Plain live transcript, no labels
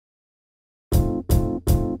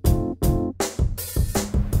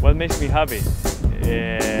What makes me happy?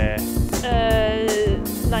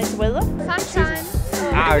 Nice weather. Sunshine.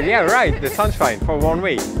 Ah, yeah, right. The sunshine for 1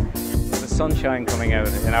 week. The sunshine coming out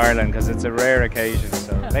in Ireland because it's a rare occasion,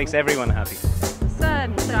 so it makes everyone happy.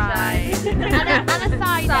 Sunshine. and a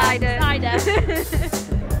cider.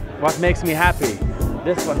 What makes me happy?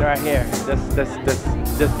 This one right here.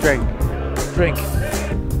 This drink. Drink.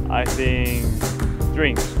 I think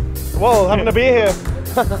drinks. Whoa, having a beer here.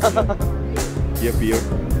 Yeah, beer.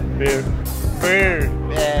 Beer.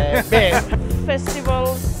 Beer.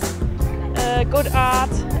 Festivals, good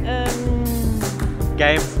art,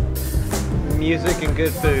 Games. Music and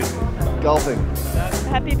good food. Golfing.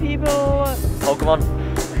 happy people. Pokemon.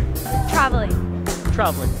 Traveling.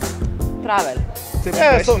 Traveling. Travel.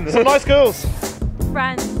 Yeah, some nice girls.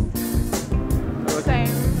 Friends. Same.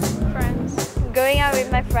 Friends. Going out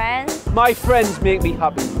with my friends. My friends make me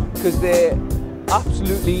happy because they're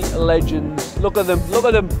absolutely legends. Look at them, look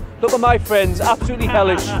at them. Look at my friends, absolutely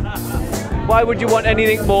hellish. Why would you want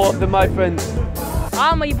anything more than my friends?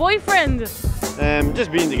 Ah, my boyfriend.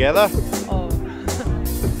 Just being together. Oh.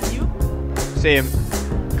 You? Same.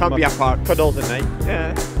 Can't be apart. Cuddles at night.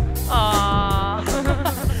 Yeah. Aww.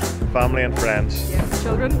 Family and friends. Yeah.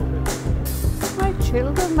 Children? My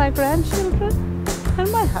children, my grandchildren,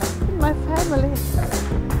 and my husband, my family.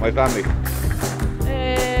 My family.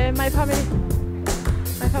 My family.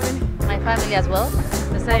 My family. My family as well.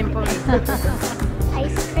 The same for me.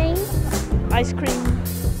 Ice cream. Ice cream.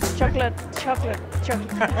 Chocolate. Chocolate. Chocolate.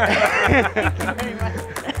 Thank you very much.